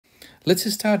Let's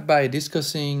start by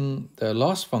discussing the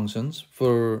loss functions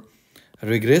for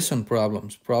regression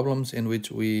problems, problems in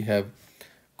which we have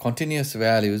continuous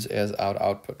values as our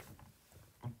output.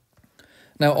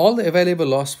 Now, all the available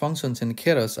loss functions in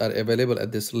Keras are available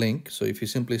at this link. So if you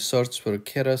simply search for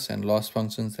Keras and loss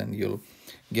functions, then you'll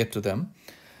get to them.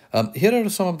 Here are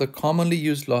some of the commonly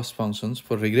used loss functions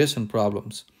for regression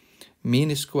problems: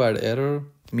 mean squared error,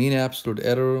 mean absolute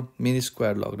error, mean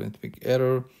squared logarithmic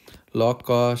error, log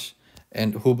cost,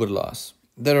 and Huber loss.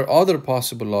 There are other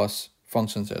possible loss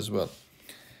functions as well.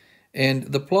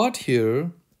 And the plot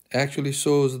here actually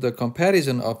shows the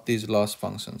comparison of these loss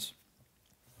functions.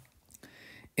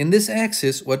 In this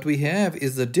axis, what we have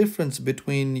is the difference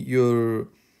between your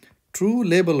true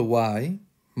label y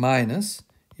minus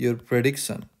your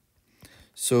prediction.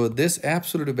 So this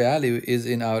absolute value is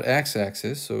in our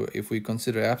x-axis. So if we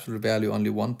consider absolute value, only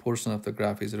one portion of the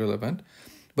graph is relevant.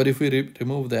 But if we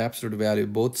remove the absolute value,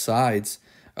 both sides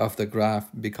of the graph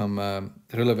become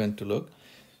relevant to look.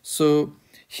 So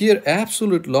here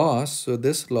absolute loss, so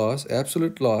this loss,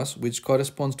 absolute loss, which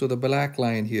corresponds to the black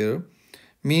line here,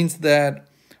 means that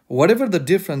whatever the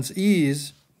difference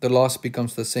is, the loss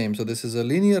becomes the same. So this is a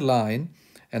linear line,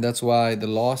 and that's why the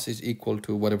loss is equal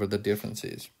to whatever the difference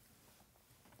is.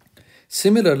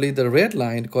 Similarly, the red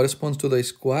line corresponds to the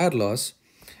square loss,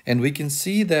 and we can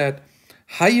see that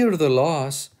higher the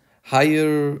loss,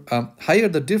 higher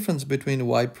the difference between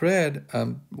y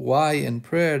and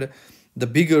pred, the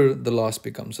bigger the loss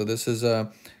becomes. So this is a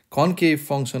concave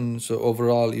function. So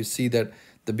overall, you see that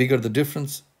the bigger the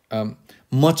difference,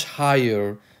 much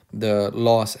higher the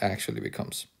loss actually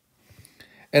becomes.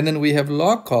 And then we have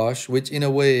log cost, which in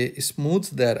a way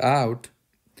smooths that out.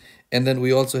 And then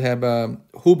we also have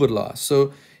Huber loss.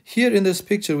 So here in this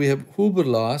picture, we have Huber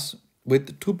loss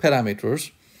with two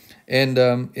parameters. And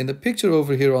in the picture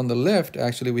over here on the left,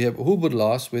 actually, we have Huber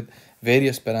loss with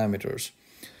various parameters.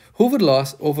 Huber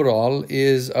loss overall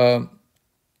is a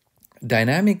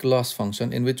dynamic loss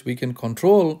function in which we can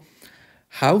control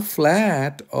how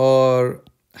flat or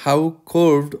how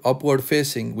curved upward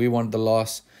facing we want the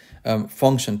loss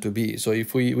function to be. So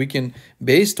if we can,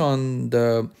 based on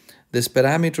this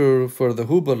parameter for the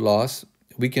Huber loss,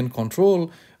 we can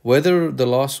control whether the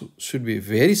loss should be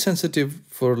very sensitive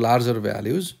for larger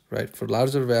values, right? For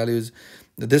larger values,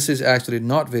 this is actually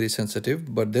not very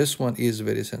sensitive, but this one is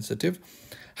very sensitive.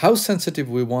 How sensitive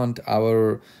we want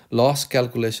our loss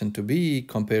calculation to be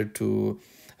compared to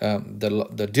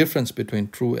the difference between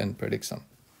true and prediction.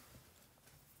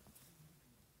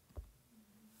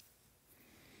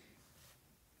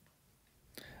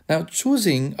 Now,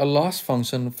 choosing a loss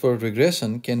function for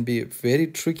regression can be very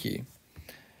tricky.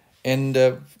 And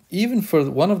even for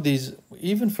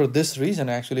this reason,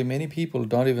 actually, many people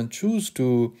don't even choose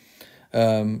to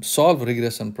solve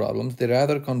regression problems. They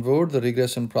rather convert the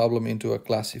regression problem into a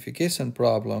classification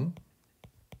problem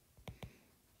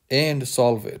and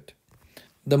solve it.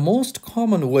 The most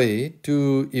common way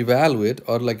to evaluate,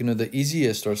 or the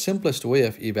easiest or simplest way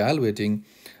of evaluating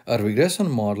a regression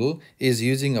model is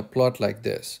using a plot like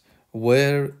this,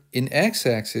 where in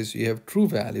x-axis you have true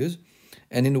values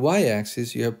and in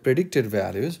y-axis you have predicted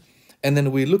values, and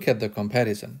then we look at the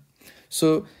comparison.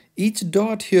 So each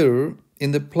dot here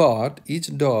in the plot,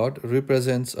 each dot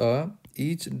represents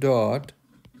each dot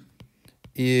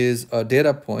is a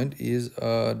data point,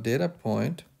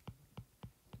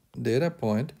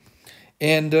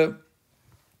 and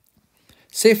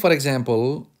say for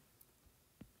example,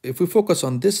 if we focus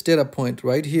on this data point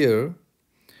right here,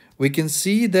 we can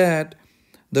see that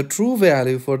the true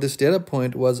value for this data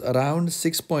point was around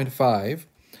 6.5,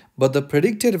 but the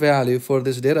predicted value for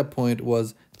this data point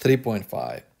was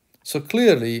 3.5. So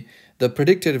clearly, the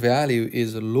predicted value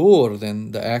is lower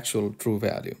than the actual true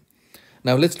value.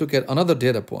 Now let's look at another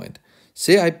data point.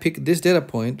 Say I pick this data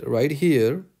point right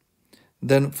here.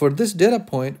 Then for this data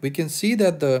point, we can see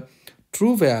that the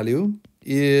true value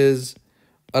is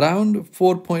around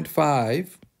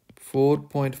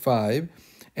 4.5,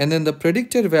 and then the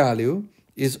predicted value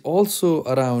is also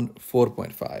around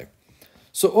 4.5.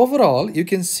 So overall, you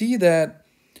can see that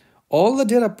all the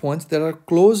data points that are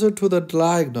closer to the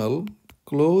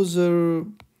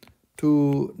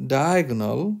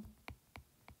diagonal,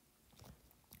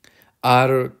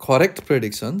 are correct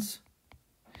predictions,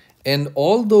 and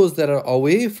all those that are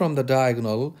away from the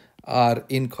diagonal are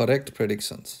incorrect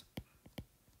predictions.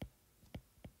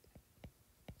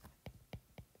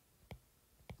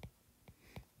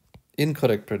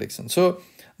 So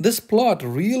this plot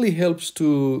really helps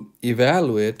to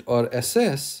evaluate or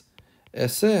assess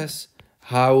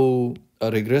how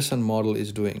a regression model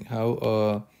is doing,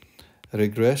 how a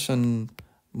regression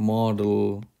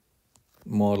model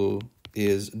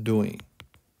is doing.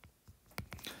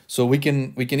 So we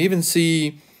can even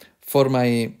see for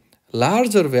my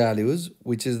larger values,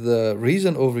 which is the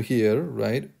reason over here,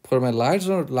 right? For my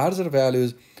larger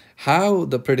values, how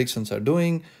the predictions are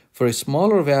doing. For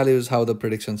smaller values, how the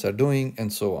predictions are doing,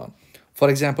 and so on. For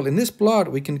example, in this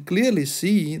plot, we can clearly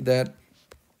see that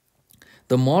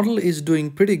the model is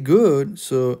doing pretty good.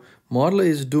 So model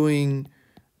is doing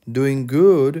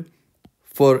good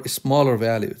for smaller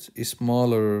values,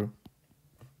 smaller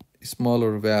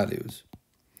values.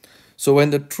 So when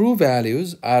the true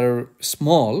values are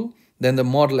small, then the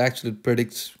model actually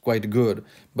predicts quite good.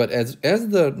 But as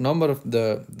the number of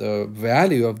the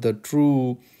value of the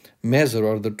true measure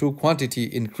or the true quantity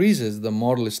increases, the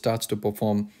model starts to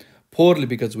perform poorly,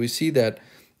 because we see that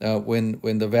when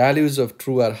the values of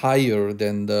true are higher,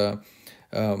 then the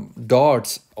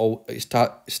dots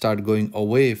start going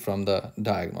away from the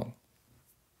diagonal.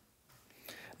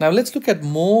 Now let's look at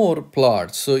more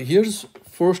plots. So here's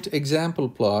first example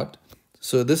plot.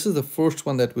 So this is the first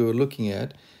one that we were looking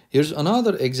at. Here's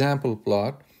another example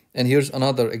plot, and here's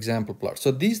another example plot.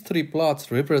 So these three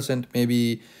plots represent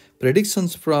maybe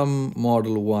predictions from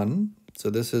model 1. So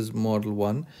this is model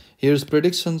 1. Here's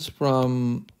predictions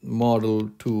from model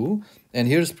 2, and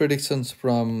here's predictions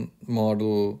from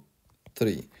model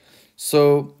 3.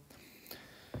 So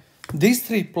these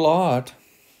three plots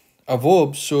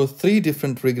above show three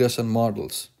different regression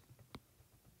models: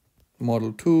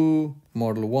 model 2,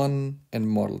 model 1, and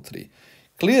model 3.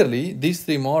 Clearly, these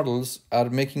three models are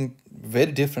making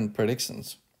very different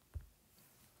predictions.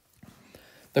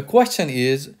 The question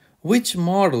is, which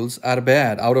models are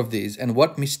bad out of these, and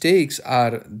what mistakes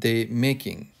are they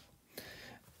making?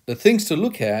 The things to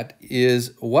look at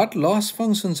is what loss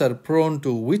functions are prone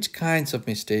to which kinds of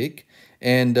mistake,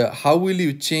 and how will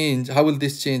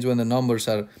this change when the numbers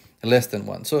are less than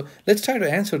 1? So let's try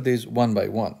to answer these one by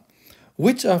one.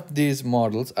 Which of these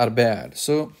models are bad?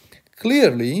 So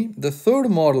clearly the third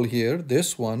model here,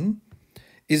 this one,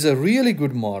 is a really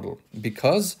good model,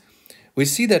 because we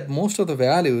see that most of the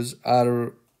values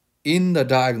are in the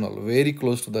diagonal, very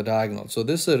close to the diagonal. So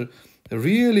these are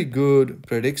really good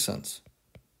predictions.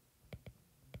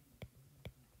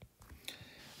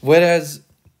 Whereas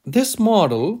this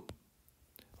model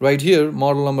right here,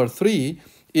 model number 2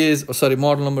 is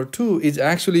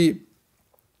actually,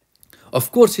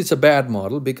 of course, it's a bad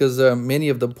model, because many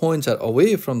of the points are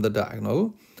away from the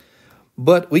diagonal.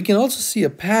 But we can also see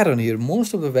a pattern here.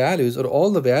 Most of the values, or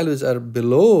all the values, are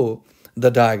below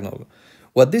the diagonal.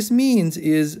 What this means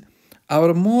is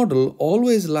our model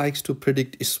always likes to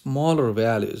predict smaller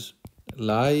values,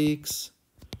 likes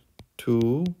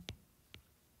to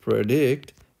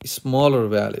predict smaller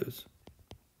values.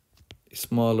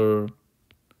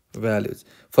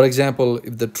 For example,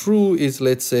 if the true is,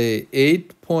 let's say,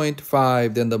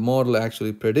 8.5, then the model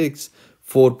actually predicts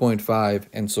 4.5,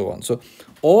 and so on. So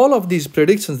all of these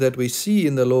predictions that we see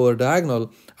in the lower diagonal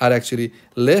are actually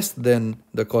less than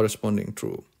the corresponding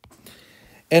true.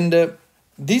 And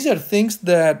these are things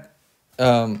that,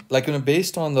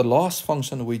 based on the loss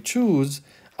function we choose,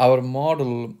 our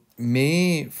model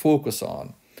may focus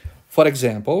on. For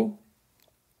example,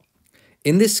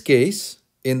 in this case,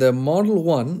 in the model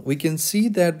 1, we can see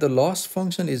that the loss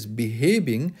function is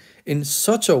behaving in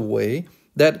such a way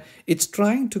that it's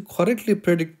trying to correctly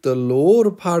predict the lower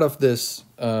part of this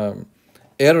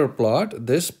error plot,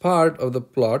 this part of the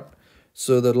plot.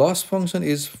 So the loss function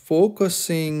is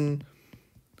focusing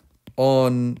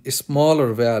on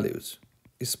smaller values.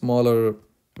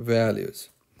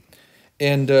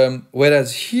 And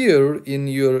whereas here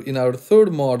in our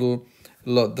third model,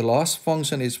 the loss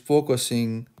function is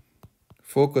focusing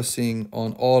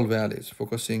on all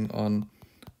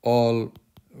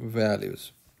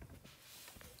values.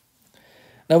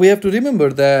 Now we have to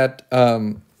remember that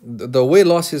the way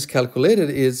loss is calculated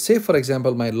is, say for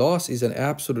example, my loss is an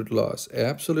absolute loss,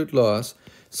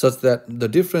 such that the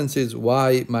difference is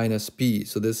y minus p.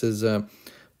 So this is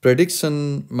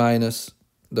prediction minus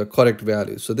the correct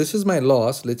value. So this is my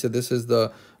loss. Let's say this is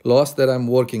the loss that I'm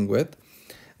working with.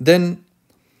 Then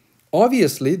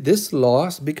obviously this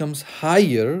loss becomes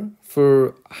higher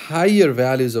for higher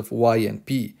values of y and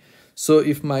p. So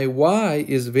if my y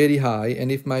is very high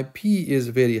and if my p is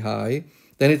very high,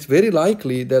 then it's very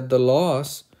likely that the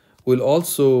loss will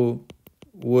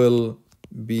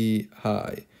be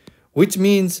high, which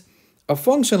means a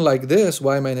function like this,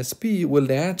 y minus p, will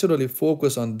naturally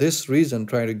focus on this region,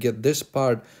 trying to get this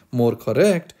part more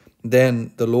correct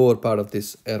than the lower part of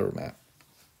this error map.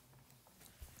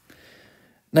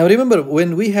 Now remember,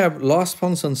 when we have loss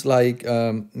functions like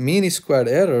mean squared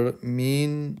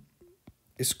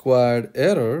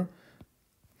error,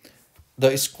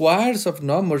 the squares of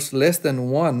numbers less than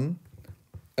 1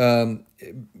 um,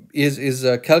 is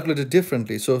calculated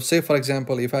differently. So say, for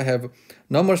example, if I have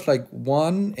numbers like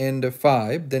 1 and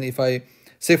 5, then if I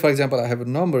say, for example, I have a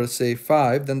number, say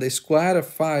 5, then the square of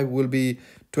 5 will be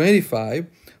 25.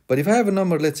 But if I have a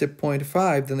number, let's say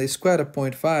 0.5, then the square of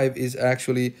 0.5 is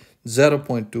actually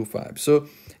 0.25. So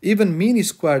even mean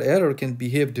squared error can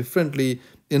behave differently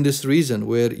in this region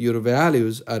where your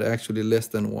values are actually less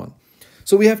than 1.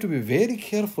 So we have to be very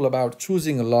careful about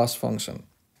choosing a loss function.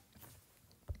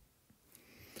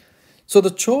 So the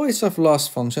choice of loss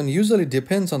function usually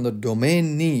depends on the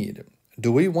domain need.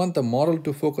 Do we want the model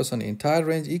to focus on entire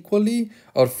range equally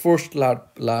or first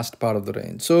last part of the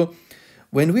range? So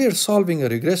when we are solving a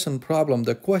regression problem,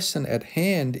 the question at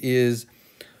hand is,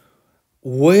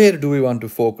 where do we want to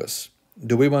focus?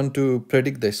 Do we want to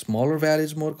predict the smaller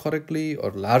values more correctly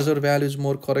or larger values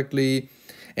more correctly?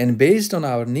 And based on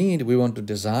our need, we want to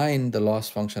design the loss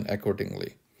function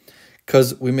accordingly.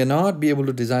 Because we may not be able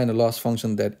to design a loss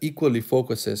function that equally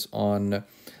focuses on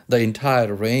the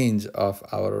entire range of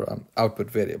our output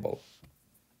variable.